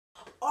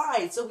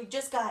Alright, so we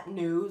just got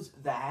news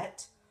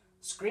that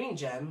Screen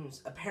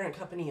Gems, a parent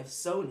company of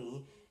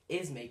Sony,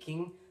 is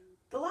making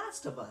The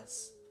Last of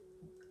Us,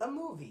 a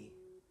movie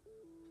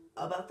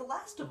about The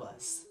Last of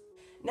Us.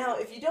 Now,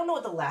 if you don't know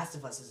what The Last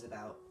of Us is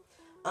about,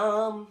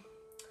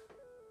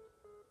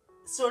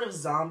 sort of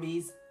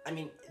zombies. I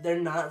mean,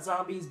 they're not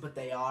zombies, but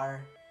they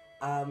are.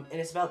 And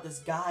it's about this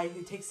guy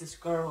who takes this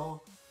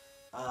girl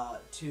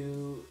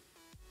to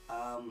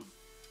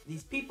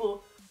these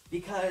people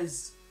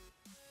because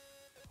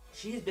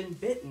she's been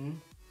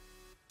bitten,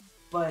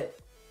 but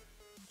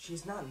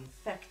she's not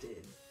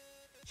infected.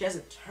 She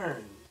hasn't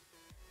turned.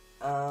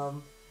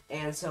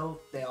 And so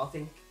they all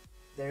think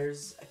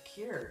there's a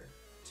cure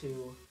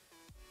to,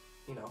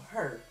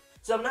 her.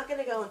 So I'm not going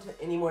to go into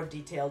any more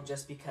detail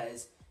just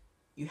because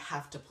you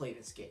have to play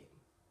this game.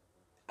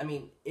 I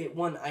mean, it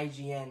won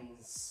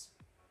IGN's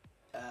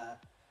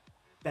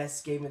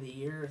best game of the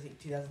year, I think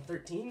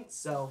 2013,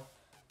 so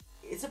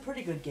it's a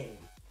pretty good game.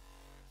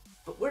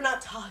 But we're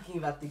not talking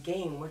about the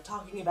game, we're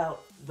talking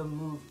about the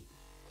movie.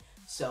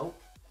 So,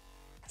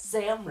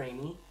 Sam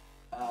Raimi,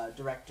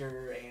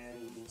 director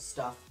and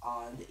stuff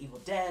on The Evil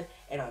Dead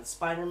and on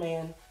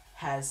Spider-Man,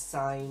 has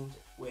signed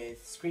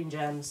with Screen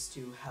Gems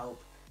to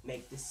help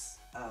make this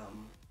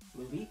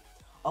movie.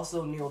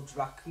 Also, Neil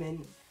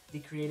Druckmann, the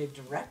creative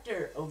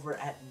director over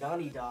at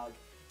Naughty Dog,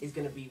 is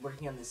going to be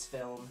working on this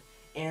film.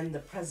 And the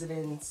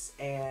presidents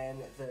and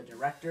the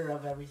director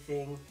of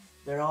everything,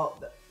 they're all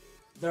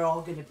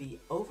going to be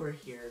over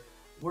here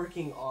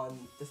working on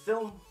the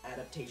film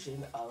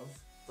adaptation of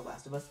The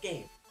Last of Us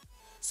game.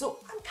 So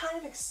I'm kind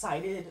of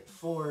excited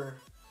for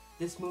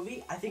this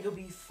movie. I think it'll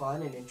be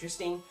fun and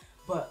interesting,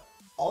 but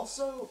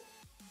also,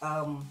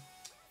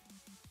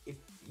 if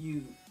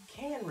you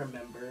can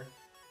remember,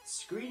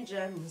 Screen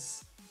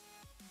Gems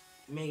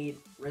made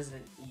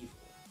Resident Evil,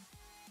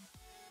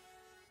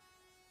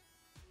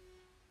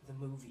 the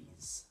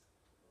movies.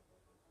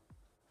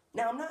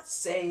 Now, I'm not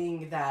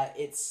saying that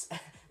it's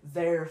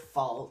their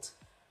fault,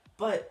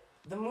 but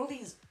the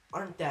movies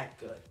aren't that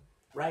good,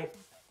 right?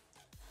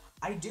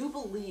 I do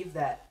believe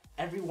that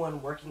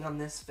everyone working on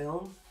this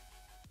film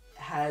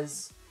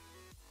has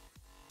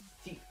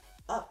the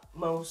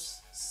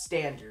utmost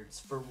standards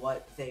for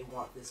what they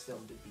want this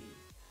film to be.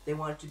 They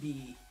want it to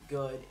be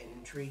good and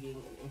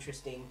intriguing and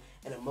interesting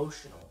and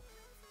emotional,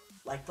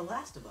 like The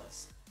Last of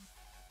Us.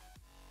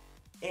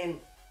 And,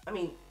 I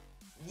mean,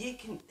 they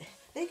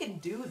can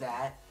do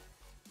that,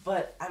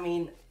 but, I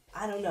mean,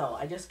 I don't know.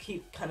 I just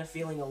keep kind of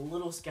feeling a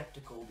little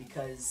skeptical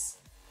because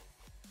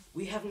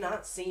we have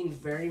not seen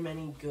very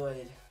many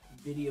good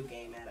video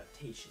game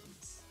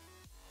adaptations.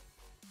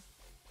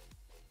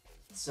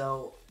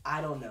 So,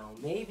 I don't know.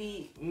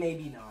 Maybe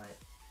not.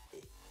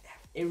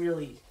 It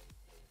really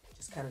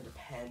just kind of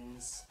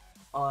depends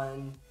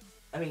on...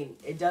 I mean,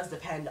 it does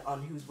depend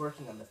on who's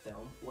working on the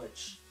film,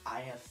 which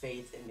I have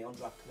faith in Neil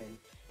Druckmann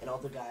and all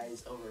the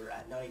guys over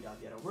at Naughty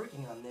Dog that are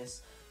working on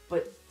this.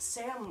 But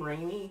Sam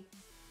Raimi,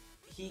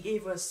 he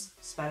gave us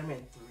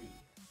Spider-Man 3.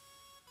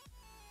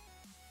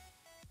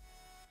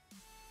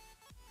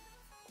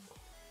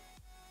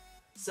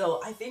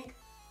 So I think,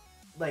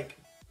 like,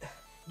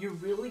 you're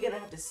really gonna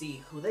have to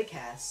see who they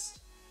cast,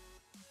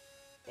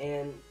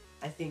 and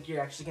I think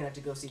you're actually gonna have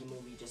to go see the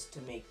movie just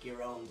to make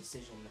your own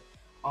decision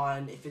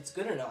on if it's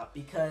good or not,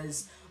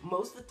 because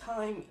most of the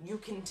time you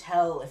can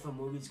tell if a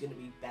movie's gonna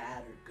be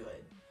bad or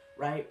good,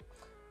 right?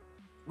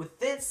 With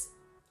this,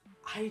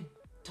 I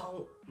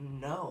don't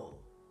know.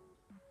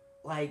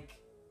 Like,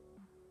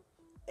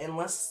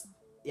 unless,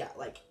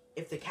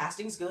 if the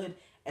casting's good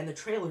and the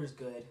trailer's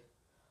good,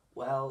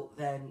 well,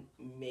 then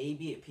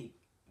maybe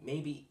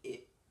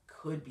it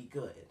could be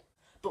good.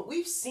 But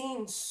we've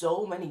seen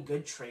so many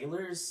good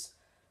trailers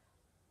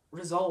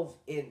resolve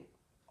in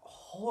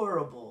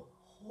horrible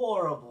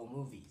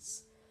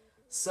movies.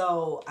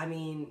 So, I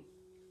mean,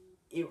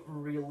 it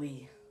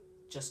really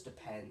just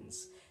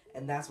depends.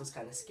 And that's what's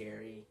kind of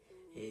scary,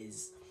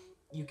 is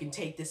you can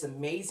take this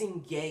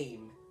amazing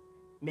game,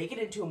 make it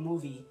into a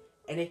movie,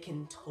 and it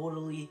can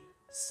totally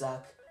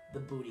suck the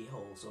booty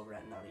holes over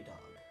at Naughty Dog.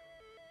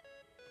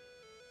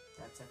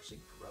 That's actually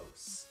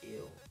gross.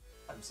 Ew.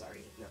 I'm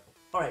sorry, no.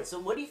 Alright, so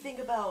what do you think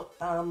about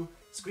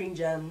Screen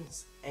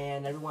Gems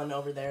and everyone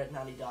over there at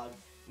Naughty Dog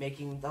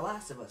making The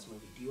Last of Us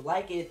movie? Do you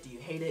like it? Do you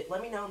hate it?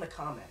 Let me know in the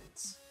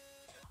comments.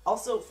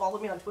 Also, follow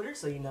me on Twitter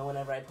so you know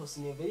whenever I post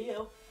a new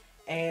video.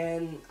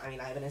 And, I mean,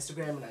 I have an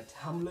Instagram and a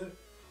Tumblr.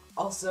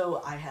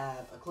 Also, I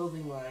have a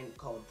clothing line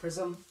called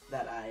Prism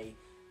that I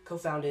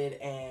co-founded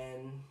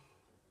and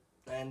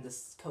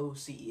this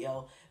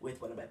co-CEO with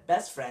one of my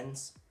best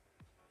friends.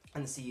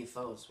 And the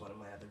CFO is one of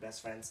my other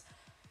best friends.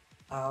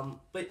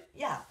 But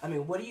yeah, I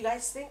mean, what do you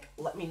guys think?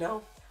 Let me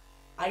know.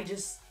 I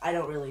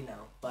don't really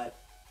know, but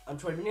I'm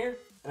Troy Veneer,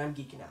 and I'm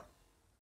geeking out.